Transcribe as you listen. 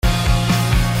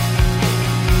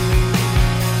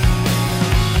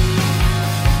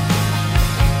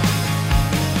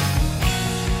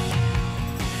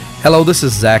Hello, this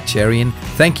is Zach Cherian.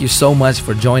 Thank you so much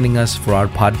for joining us for our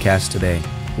podcast today.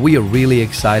 We are really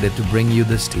excited to bring you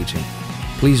this teaching.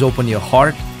 Please open your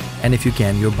heart and, if you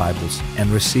can, your Bibles and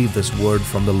receive this word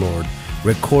from the Lord,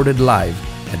 recorded live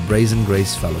at Brazen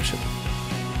Grace Fellowship.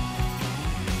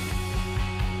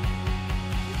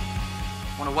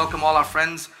 I want to welcome all our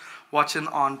friends watching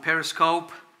on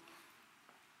Periscope.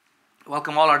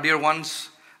 Welcome all our dear ones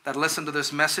that listen to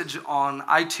this message on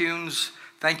iTunes.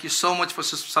 Thank you so much for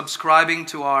subscribing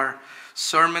to our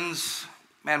sermons.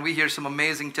 Man, we hear some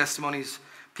amazing testimonies.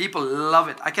 People love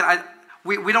it.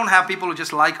 We don't have people who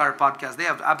just like our podcast. They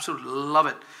have absolutely love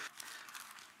it.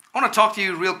 I want to talk to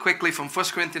you real quickly from 1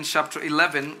 Corinthians chapter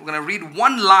 11. We're going to read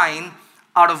one line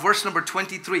out of verse number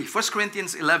 23. 1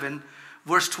 Corinthians 11,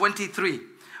 verse 23. I'm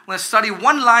going to study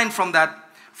one line from that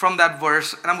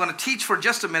verse, and I'm going to teach for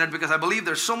just a minute because I believe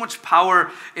there's so much power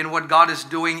in what God is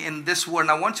doing in this word. And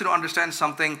I want you to understand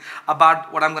something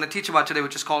about what I'm going to teach about today,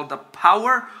 which is called the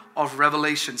power of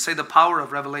revelation. Say the power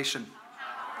of revelation.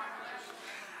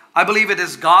 I believe it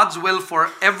is God's will for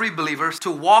every believer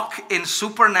to walk in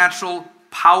supernatural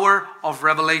power of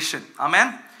revelation.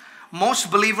 Amen?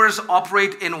 Most believers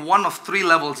operate in one of three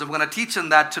levels. I'm going to teach on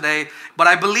that today. But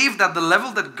I believe that the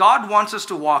level that God wants us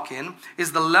to walk in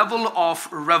is the level of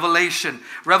revelation.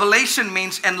 Revelation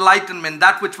means enlightenment.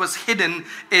 That which was hidden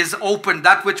is opened.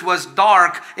 That which was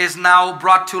dark is now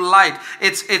brought to light.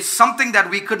 It's something that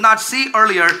we could not see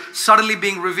earlier suddenly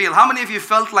being revealed. How many of you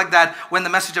felt like that when the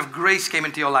message of grace came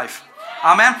into your life?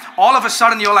 Amen. All of a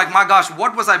sudden you're like, my gosh,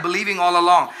 what was I believing all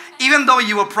along? Even though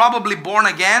you were probably born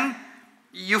again,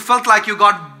 you felt like you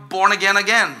got born again.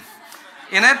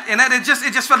 It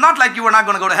just felt not like you were not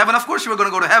going to go to heaven. Of course you were going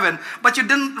to go to heaven, but you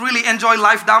didn't really enjoy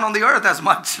life down on the earth as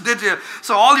much, did you?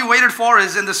 So all you waited for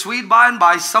is in the sweet by and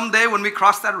by, someday when we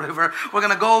cross that river, we're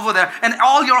going to go over there. And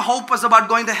all your hope was about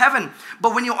going to heaven.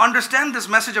 But when you understand this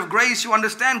message of grace, you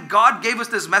understand God gave us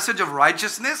this message of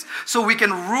righteousness so we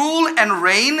can rule and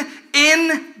reign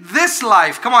in this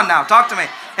life. Come on now, talk to me.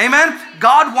 Amen.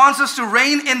 God wants us to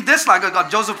reign in this life. God,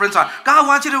 Joseph Prince on. God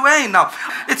wants you to reign. Now,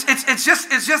 it's just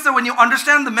that when you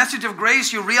understand the message of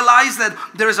grace, you realize that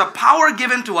there is a power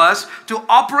given to us to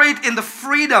operate in the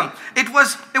freedom. It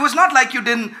was not like you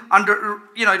didn't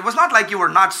it was not like you were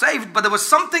not saved, but there was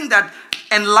something that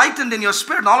enlightened in your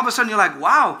spirit, and all of a sudden you're like,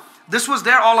 wow, this was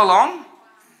there all along.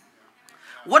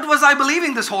 What was I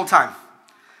believing this whole time?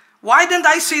 Why didn't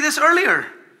I see this earlier?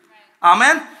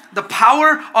 Amen. The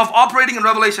power of operating in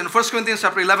revelation. 1 Corinthians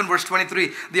chapter 11, verse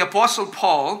 23. The Apostle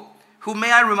Paul, who,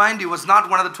 may I remind you, was not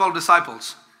one of the 12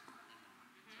 disciples.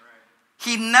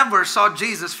 He never saw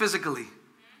Jesus physically,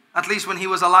 at least when he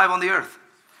was alive on the earth.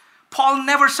 Paul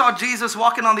never saw Jesus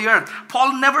walking on the earth.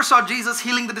 Paul never saw Jesus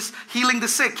healing the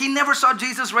sick. He never saw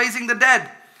Jesus raising the dead.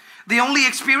 The only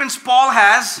experience Paul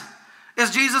has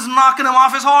is Jesus knocking him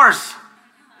off his horse.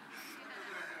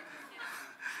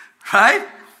 Right?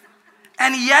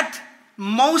 And yet,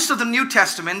 most of the New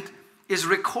Testament is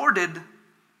recorded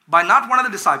by not one of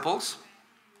the disciples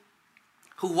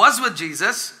who was with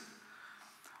Jesus,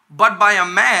 but by a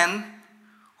man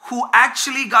who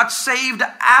actually got saved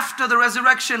after the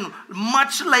resurrection,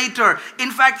 much later. In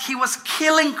fact, he was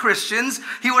killing Christians.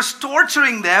 He was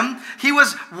torturing them. He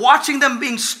was watching them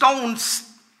being stoned.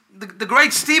 The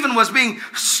great Stephen was being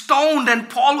stoned, and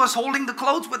Paul was holding the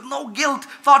clothes with no guilt,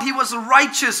 thought he was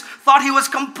righteous, thought he was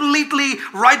completely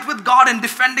right with God and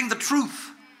defending the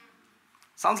truth.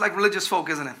 Sounds like religious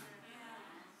folk, isn't it?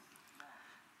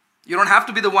 You don't have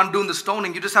to be the one doing the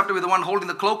stoning. You just have to be the one holding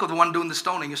the cloak of the one doing the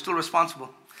stoning. You're still responsible.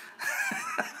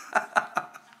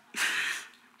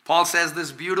 Paul says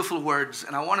these beautiful words,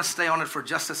 and I want to stay on it for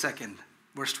just a second.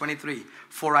 Verse 23,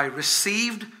 for I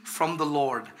received from the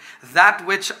Lord that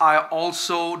which I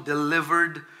also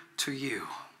delivered to you.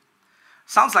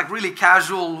 Sounds like really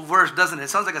casual verse, doesn't it?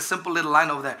 Sounds like a simple little line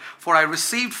over there. For I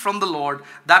received from the Lord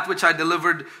that which I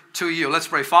delivered to you. Let's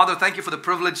pray. Father, thank you for the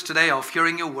privilege today of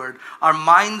hearing your word. Our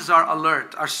minds are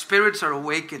alert. Our spirits are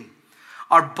awakened.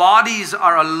 Our bodies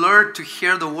are alert to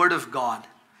hear the word of God.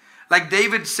 Like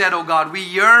David said, oh God, we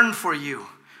yearn for you.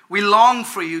 We long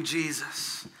for you, Jesus.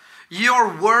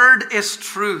 Your word is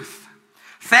truth.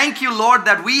 Thank you, Lord,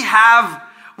 that we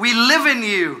live in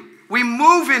you, we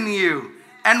move in you,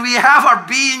 and we have our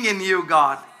being in you,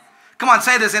 God. Come on,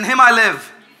 say this. In him I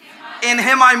live. In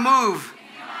him I move.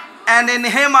 And in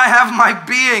him I have my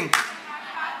being.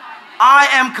 I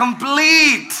am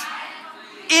complete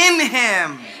in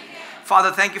him.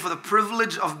 Father, thank you for the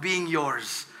privilege of being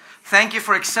yours. Thank you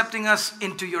for accepting us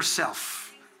into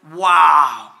yourself.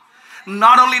 Wow.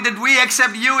 Not only did we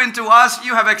accept you into us,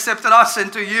 you have accepted us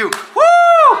into you. Woo!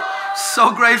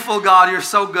 So grateful, God. You're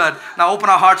so good. Now open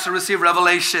our hearts to receive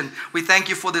revelation. We thank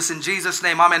you for this in Jesus'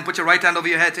 name. Amen. Put your right hand over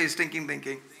your head. Say, stinking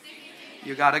thinking.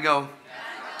 You got to go.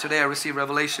 Today I receive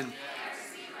revelation.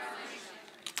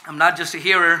 I'm not just a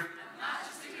hearer.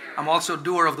 I'm also a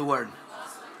doer of the word.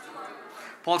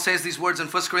 Paul says these words in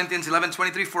 1 Corinthians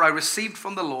 11:23, for I received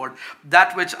from the Lord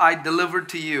that which I delivered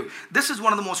to you. This is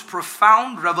one of the most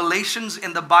profound revelations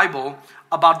in the Bible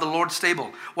about the Lord's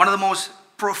table. One of the most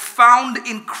profound,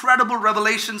 incredible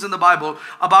revelations in the Bible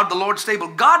about the Lord's table.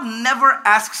 God never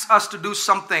asks us to do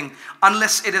something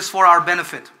unless it is for our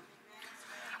benefit.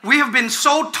 We have been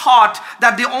so taught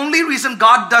that the only reason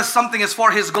God does something is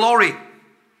for His glory.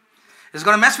 It's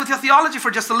going to mess with your theology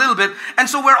for just a little bit. And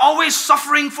so we're always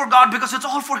suffering for God because it's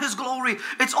all for His glory.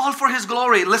 It's all for His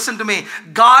glory. Listen to me.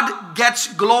 God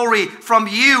gets glory from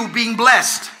you being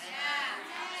blessed.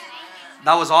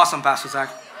 That was awesome, Pastor Zach.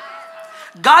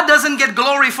 God doesn't get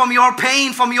glory from your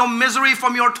pain, from your misery,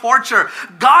 from your torture.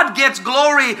 God gets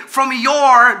glory from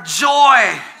your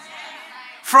joy,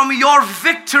 from your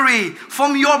victory,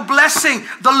 from your blessing.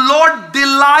 The Lord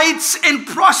delights in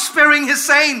prospering His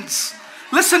saints.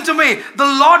 Listen to me. The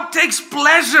Lord takes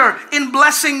pleasure in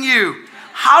blessing you.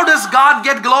 How does God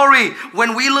get glory?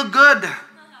 When we look good.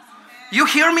 You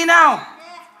hear me now?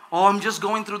 Oh, I'm just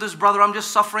going through this, brother. I'm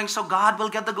just suffering, so God will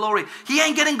get the glory. He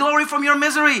ain't getting glory from your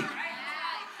misery.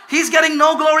 He's getting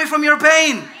no glory from your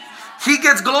pain. He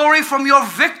gets glory from your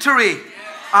victory.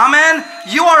 Amen.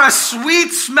 You are a sweet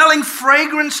smelling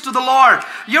fragrance to the Lord.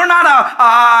 You're not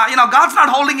God's not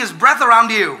holding His breath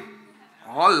around you.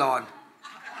 Oh, Lord.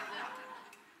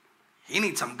 He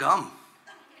needs some gum.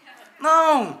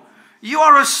 No, you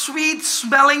are a sweet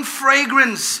smelling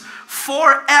fragrance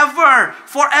forever.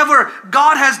 Forever.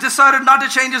 God has decided not to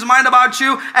change His mind about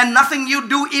you, and nothing you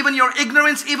do, even your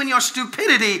ignorance, even your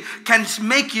stupidity, can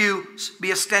make you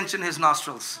be a stench in His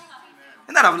nostrils.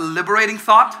 Isn't that a liberating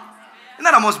thought? Isn't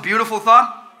that a most beautiful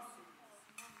thought?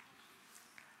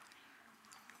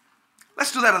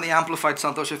 Let's do that on the Amplified,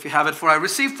 Santosh, if you have it. For I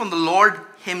received from the Lord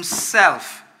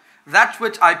Himself that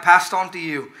which I passed on to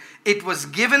you. It was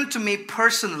given to me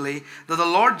personally that the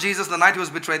Lord Jesus, the night He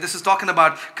was betrayed. This is talking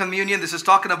about communion. This is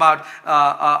talking about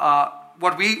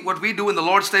what we do in the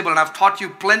Lord's table. And I've taught you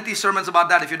plenty sermons about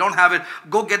that. If you don't have it,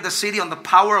 go get the CD on the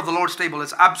power of the Lord's table.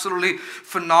 It's absolutely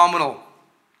phenomenal.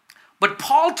 But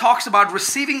Paul talks about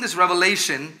receiving this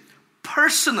revelation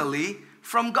personally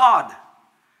from God.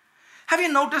 Have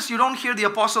you noticed you don't hear the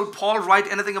Apostle Paul write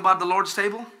anything about the Lord's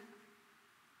table?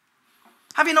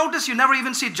 Have you noticed you never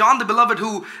even see John the Beloved,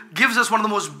 who gives us one of the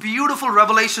most beautiful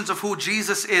revelations of who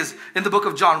Jesus is in the book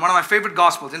of John, one of my favorite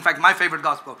gospels. In fact, my favorite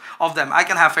gospel of them. I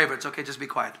can have favorites, okay? Just be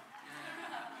quiet.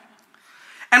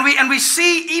 And we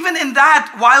see even in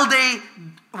that,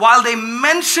 while they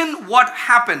mention what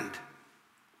happened,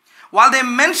 while they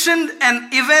mentioned an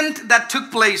event that took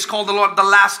place called the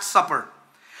Last Supper,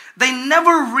 they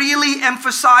never really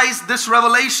emphasized this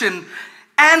revelation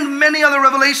and many other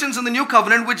revelations in the New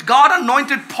Covenant which God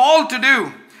anointed Paul to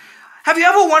do. Have you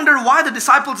ever wondered why the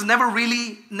disciples never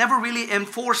really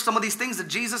enforced some of these things that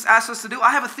Jesus asked us to do?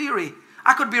 I have a theory.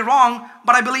 I could be wrong,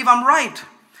 but I believe I'm right.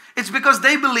 It's because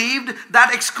they believed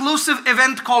that exclusive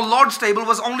event called Lord's Table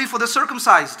was only for the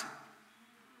circumcised.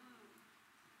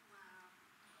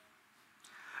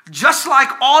 Just like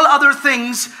all other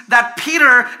things that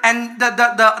Peter and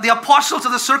the apostles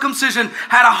of the circumcision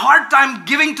had a hard time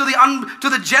giving to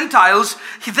the Gentiles,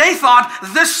 they thought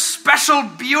this special,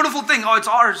 beautiful thing, oh, it's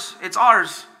ours, it's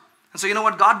ours. And so you know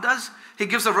what God does? He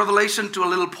gives a revelation to a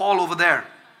little Paul over there.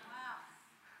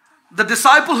 The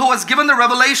disciple who was given the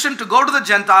revelation to go to the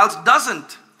Gentiles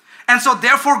doesn't. And so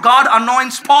therefore God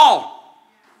anoints Paul.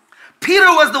 Peter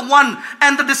was the one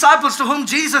and the disciples to whom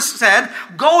Jesus said,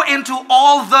 go into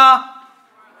all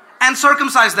and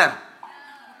circumcise them.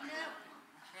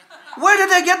 Where did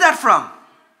they get that from?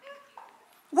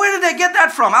 Where did they get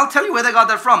that from? I'll tell you where they got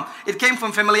that from. It came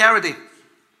from familiarity.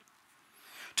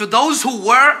 To those who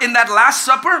were in that Last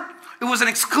Supper, it was an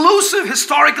exclusive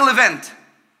historical event.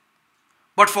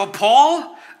 But for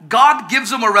Paul, God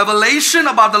gives him a revelation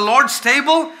about the Lord's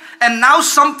table, and now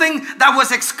something that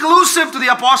was exclusive to the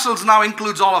apostles now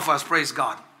includes all of us. Praise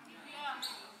God.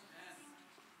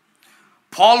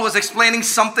 Paul was explaining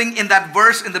something in that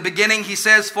verse in the beginning. He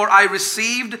says, for I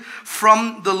received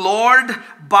from the Lord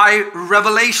by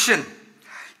revelation.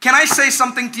 Can I say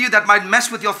something to you that might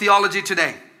mess with your theology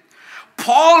today?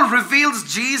 Paul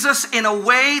reveals Jesus in a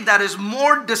way that is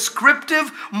more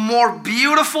descriptive, more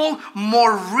beautiful,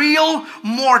 more real,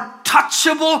 more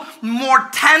touchable, more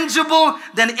tangible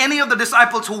than any of the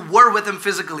disciples who were with him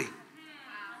physically.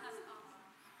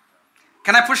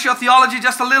 Can I push your theology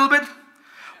just a little bit?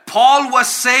 Paul was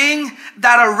saying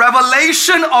that a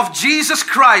revelation of Jesus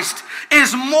Christ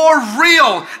is more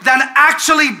real than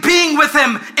actually being with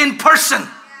Him in person.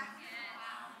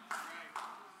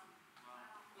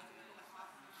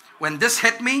 When this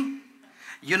hit me,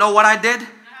 you know what I did?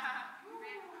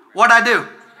 What'd I do?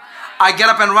 I get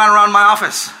up and run around my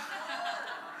office.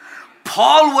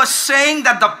 Paul was saying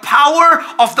that the power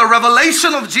of the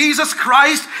revelation of Jesus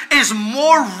Christ is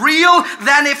more real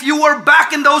than if you were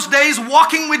back in those days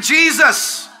walking with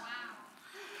Jesus.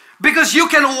 Because you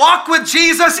can walk with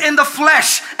Jesus in the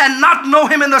flesh and not know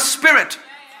Him in the spirit.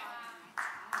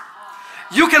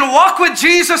 You can walk with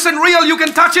Jesus in real. You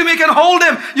can touch Him, you can hold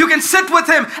Him, you can sit with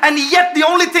Him, and yet the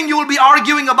only thing you will be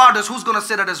arguing about is who's going to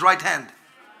sit at His right hand.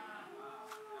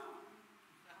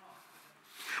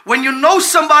 When you know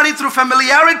somebody through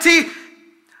familiarity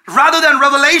rather than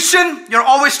revelation, you're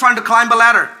always trying to climb a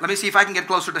ladder. Let me see if I can get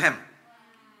closer to Him.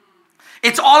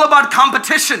 It's all about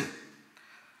competition.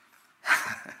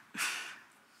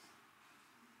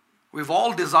 We've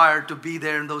all desired to be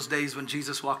there in those days when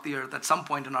Jesus walked the earth at some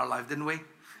point in our life, didn't we?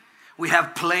 We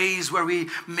have plays where we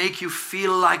make you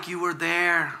feel like you were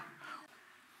there.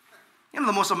 You know,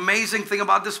 the most amazing thing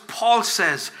about this, Paul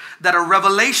says that a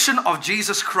revelation of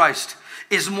Jesus Christ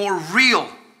is more real,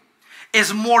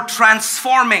 is more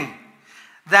transforming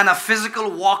than a physical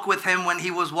walk with Him when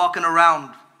He was walking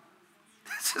around.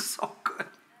 This is so good.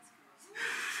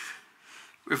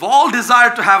 We've all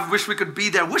desired to have, wish we could be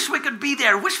there, wish we could be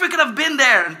there, wish we could have been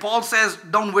there. And Paul says,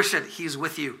 don't wish it, He's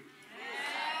with you.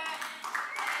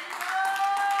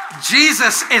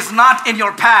 Jesus is not in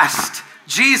your past.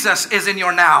 Jesus is in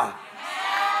your now.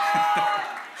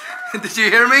 Did you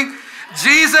hear me?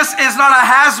 Jesus is not a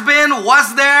has-been,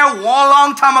 was there a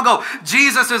long time ago.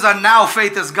 Jesus is a now.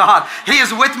 Faith is God. He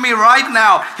is with me right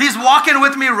now. He's walking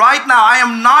with me right now. I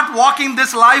am not walking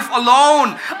this life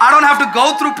alone. I don't have to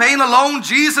go through pain alone.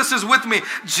 Jesus is with me.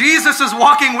 Jesus is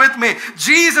walking with me.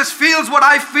 Jesus feels what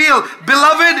I feel.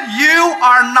 Beloved, you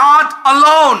are not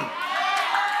alone.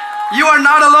 You are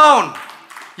not alone.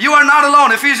 You are not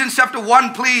alone. Ephesians chapter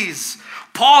 1, please.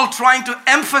 Paul trying to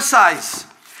emphasize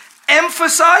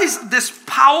this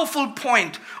powerful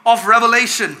point of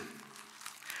revelation.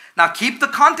 Now keep the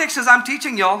context as I'm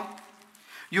teaching y'all.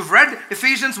 You've read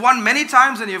Ephesians 1 many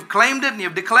times and you've claimed it and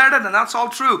you've declared it, and that's all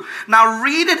true. Now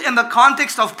read it in the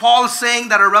context of Paul saying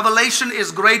that a revelation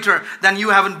is greater than you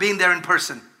haven't been there in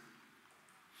person.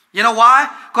 You know why?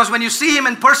 Because when you see Him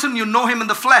in person, you know Him in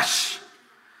the flesh.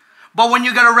 But when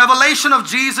you get a revelation of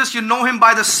Jesus, you know Him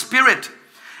by the Spirit.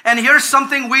 And here's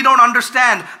something we don't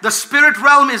understand. The spirit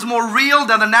realm is more real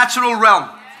than the natural realm.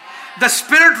 The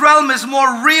spirit realm is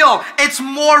more real. It's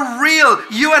more real.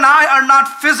 You and I are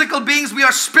not physical beings. We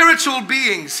are spiritual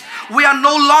beings. We are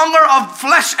no longer of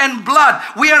flesh and blood.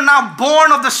 We are now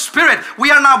born of the Spirit.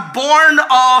 We are now born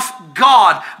of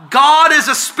God. God is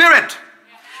a spirit.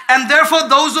 And therefore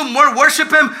those who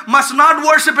worship Him must not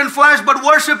worship in flesh but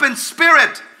worship in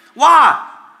spirit. Why?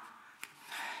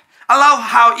 I love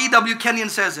how E.W. Kenyon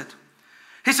says it.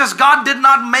 He says, God did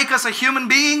not make us a human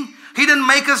being. He didn't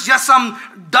make us just some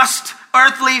dust,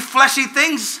 earthly, fleshy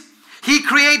things. He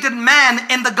created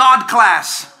man in the God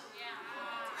class.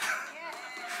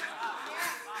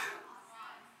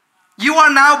 You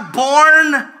are now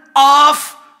born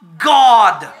of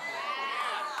God.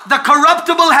 The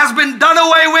corruptible has been done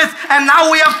away with, and now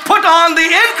we have put on the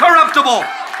incorruptible.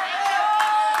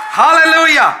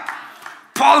 Hallelujah.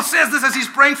 Paul says this as he's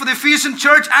praying for the Ephesian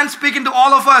church and speaking to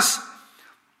all of us.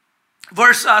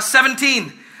 Verse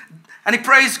 17. And he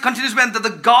prays, continues, that the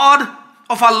God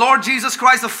of our Lord Jesus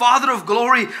Christ, the Father of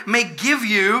glory, may give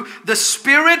you the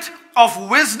spirit of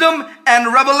wisdom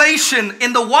and revelation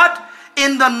in the what?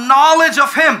 In the knowledge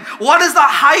of Him. What is the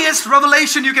highest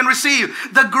revelation you can receive?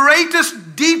 The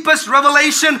greatest, deepest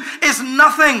revelation is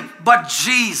nothing but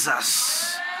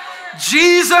Jesus.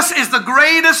 Jesus is the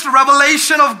greatest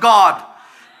revelation of God.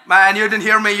 Man, you didn't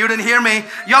hear me. You didn't hear me.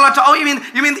 Y'all are you mean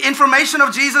the information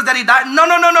of Jesus that He died? No.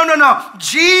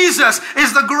 Jesus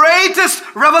is the greatest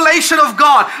revelation of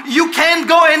God. You can't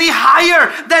go any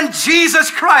higher than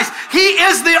Jesus Christ. He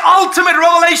is the ultimate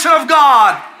revelation of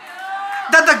God.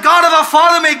 That the God of our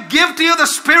Father may give to you the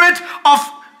spirit of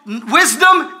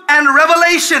wisdom and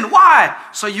revelation. Why?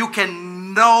 So you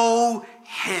can know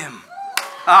Him.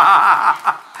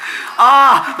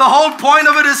 The whole point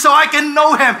of it is so I can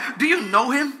know Him. Do you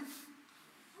know Him?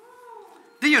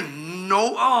 Do you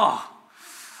know?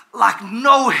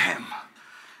 Know Him.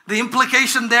 The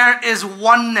implication there is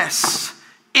oneness,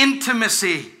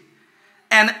 intimacy.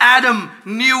 And Adam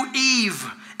knew Eve.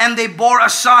 and they bore a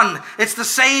son. It's the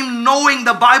same knowing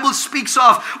the Bible speaks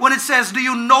of when it says, do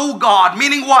you know God?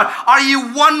 Meaning what? Are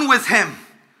you one with Him?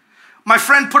 My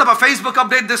friend put up a Facebook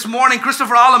update this morning,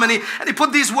 Christopher Allum, and he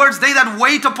put these words, they that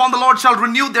wait upon the Lord shall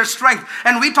renew their strength.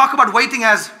 And we talk about waiting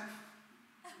as,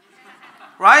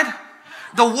 right?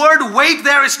 The word wait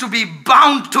there is to be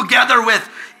bound together with,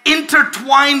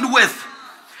 intertwined with.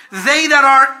 They that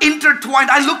are intertwined.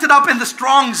 I looked it up in the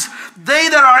Strong's. They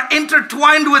that are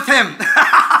intertwined with Him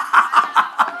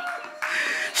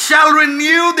shall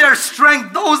renew their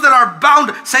strength. Those that are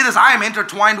bound. Say this, I am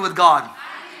intertwined with God.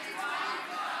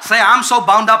 Say, I'm so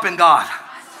bound up in God.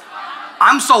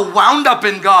 I'm so wound up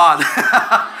in God.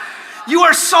 You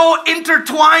are so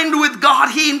intertwined with God.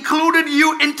 He included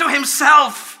you into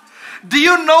Himself. Do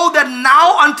you know that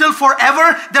now until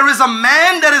forever there is a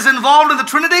man that is involved in the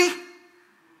Trinity?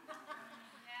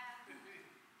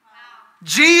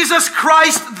 Jesus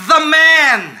Christ, the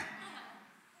man.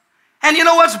 And you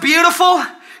know what's beautiful?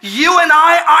 You and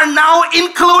I are now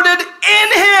included in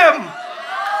Him.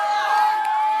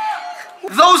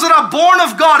 Those that are born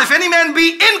of God, if any man be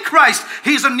in Christ,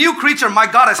 he's a new creature. My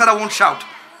God, I said I won't shout.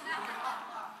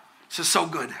 This is so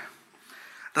good.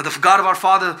 That the God of our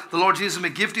Father, the Lord Jesus, may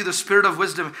give to you the spirit of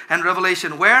wisdom and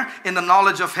revelation. Where? In the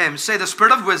knowledge of Him. Say, the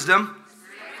spirit of wisdom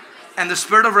and the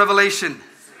spirit of revelation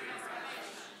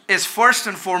is first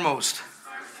and foremost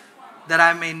that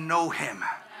I may know Him,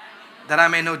 that I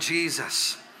may know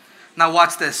Jesus. Now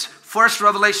watch this. First,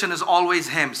 revelation is always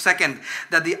Him. Second,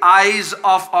 that the eyes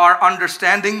of our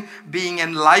understanding being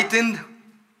enlightened,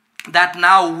 that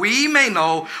now we may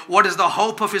know what is the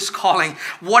hope of His calling,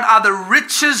 what are the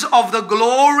riches of the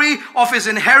glory of His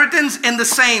inheritance in the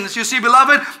saints. You see,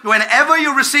 beloved, whenever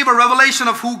you receive a revelation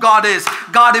of who God is,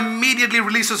 God immediately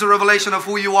releases a revelation of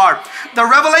who you are. The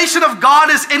revelation of God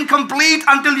is incomplete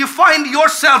until you find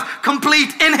yourself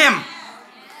complete in Him.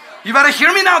 You better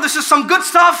hear me now. This is some good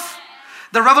stuff.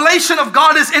 The revelation of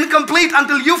God is incomplete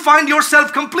until you find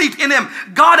yourself complete in Him.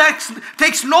 God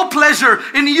takes no pleasure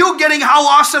in you getting how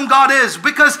awesome God is,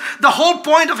 because the whole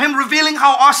point of Him revealing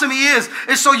how awesome He is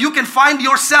so you can find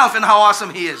yourself in how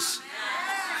awesome He is.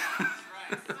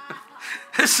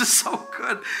 This is so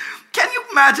good. Can you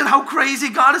imagine how crazy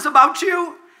God is about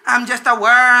you? I'm just a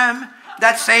worm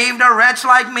that saved a wretch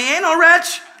like me. Ain't no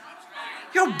wretch.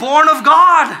 You're born of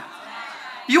God.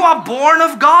 You are born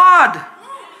of God.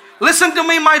 Listen to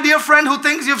me, my dear friend who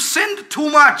thinks you've sinned too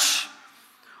much,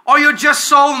 or you're just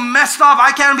so messed up.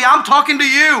 I'm talking to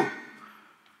you.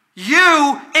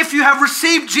 You, if you have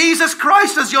received Jesus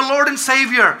Christ as your Lord and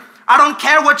Savior, I don't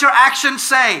care what your actions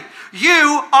say,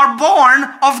 you are born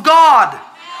of God.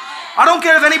 I don't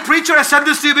care if any preacher has said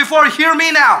this to you before. Hear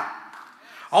me now.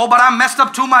 Oh, but I'm messed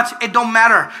up too much. It don't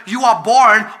matter. You are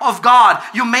born of God.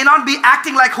 You may not be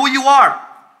acting like who you are.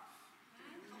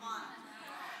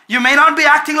 You may not be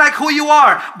acting like who you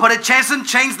are, but it doesn't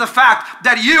change the fact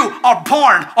that you are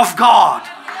born of God.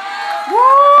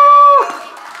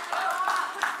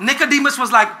 Woo! Nicodemus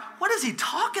was like, what is he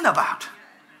talking about?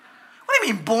 What do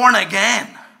you mean born again?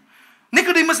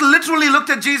 Nicodemus literally looked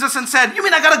at Jesus and said, you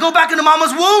mean I got to go back into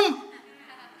mama's womb?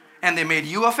 And they made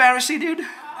you a Pharisee, dude?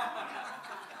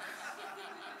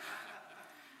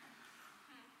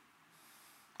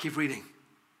 Keep reading.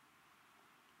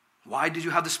 Why did you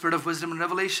have the spirit of wisdom and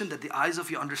revelation? That the eyes of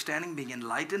your understanding being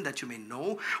enlightened, that you may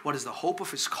know what is the hope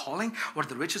of His calling, what are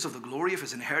the riches of the glory of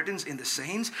His inheritance in the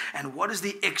saints, and what is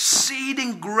the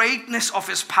exceeding greatness of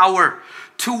His power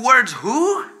towards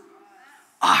who?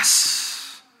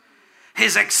 Us.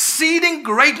 His exceeding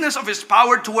greatness of His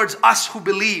power towards us who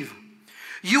believe.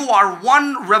 You are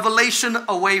one revelation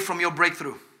away from your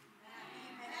breakthrough.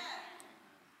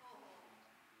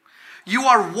 You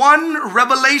are one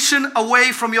revelation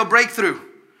away from your breakthrough.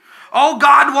 Oh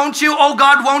God, won't you? Oh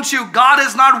God, won't you? God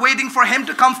is not waiting for Him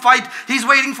to come fight. He's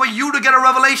waiting for you to get a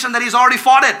revelation that He's already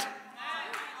fought it.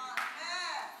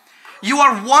 You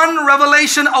are one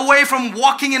revelation away from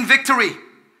walking in victory.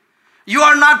 You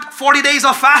are not 40 days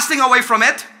of fasting away from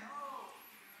it.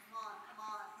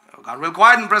 Oh, got real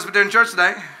quiet in Presbyterian Church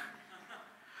today.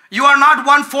 You are not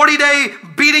 140-day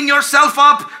beating yourself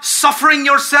up, suffering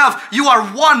yourself. You are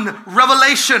one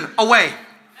revelation away.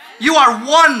 You are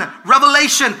one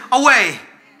revelation away.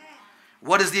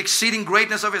 What is the exceeding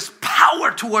greatness of His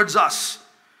power towards us?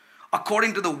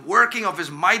 According to the working of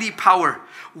His mighty power,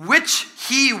 which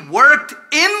He worked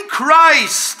in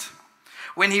Christ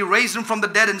when He raised Him from the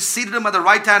dead and seated Him at the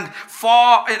right hand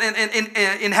far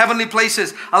in heavenly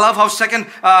places. I love how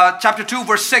chapter 2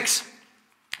 verse 6.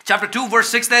 Chapter 2, verse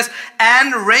 6 says,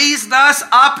 and raised us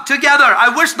up together.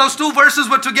 I wish those two verses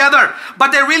were together,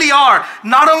 but they really are.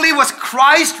 Not only was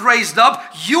Christ raised up,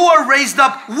 you are raised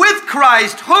up with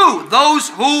Christ. Who? Those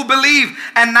who believe.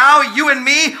 And now you and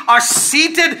me are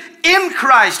seated in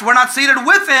Christ. We're not seated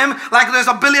with Him like there's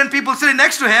a billion people sitting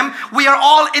next to Him. We are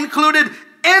all included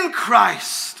in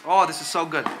Christ. Oh, this is so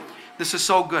good. This is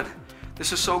so good.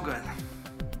 This is so good.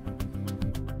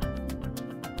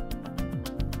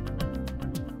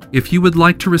 If you would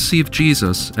like to receive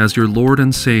Jesus as your Lord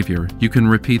and Savior, you can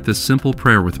repeat this simple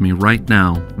prayer with me right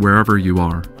now, wherever you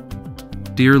are.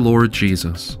 Dear Lord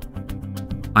Jesus,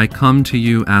 I come to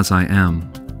you as I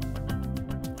am,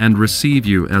 and receive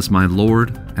you as my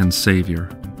Lord and Savior.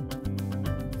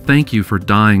 Thank you for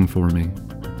dying for me.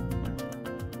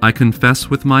 I confess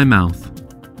with my mouth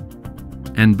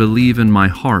and believe in my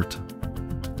heart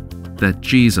that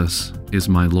Jesus is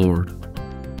my Lord.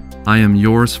 I am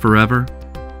yours forever.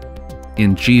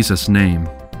 In Jesus' name,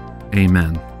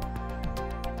 amen.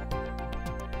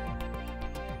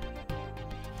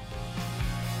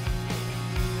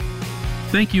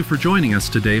 Thank you for joining us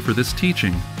today for this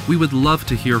teaching. We would love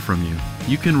to hear from you.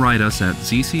 You can write us at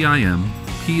ZCIM,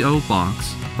 P.O.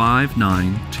 Box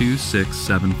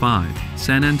 592675,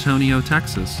 San Antonio,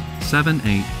 Texas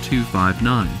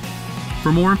 78259.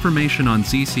 For more information on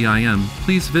ZCIM,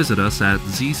 please visit us at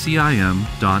zcim.org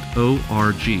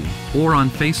or on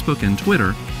Facebook and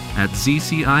Twitter at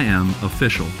ZCIM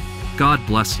Official. God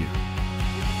bless you.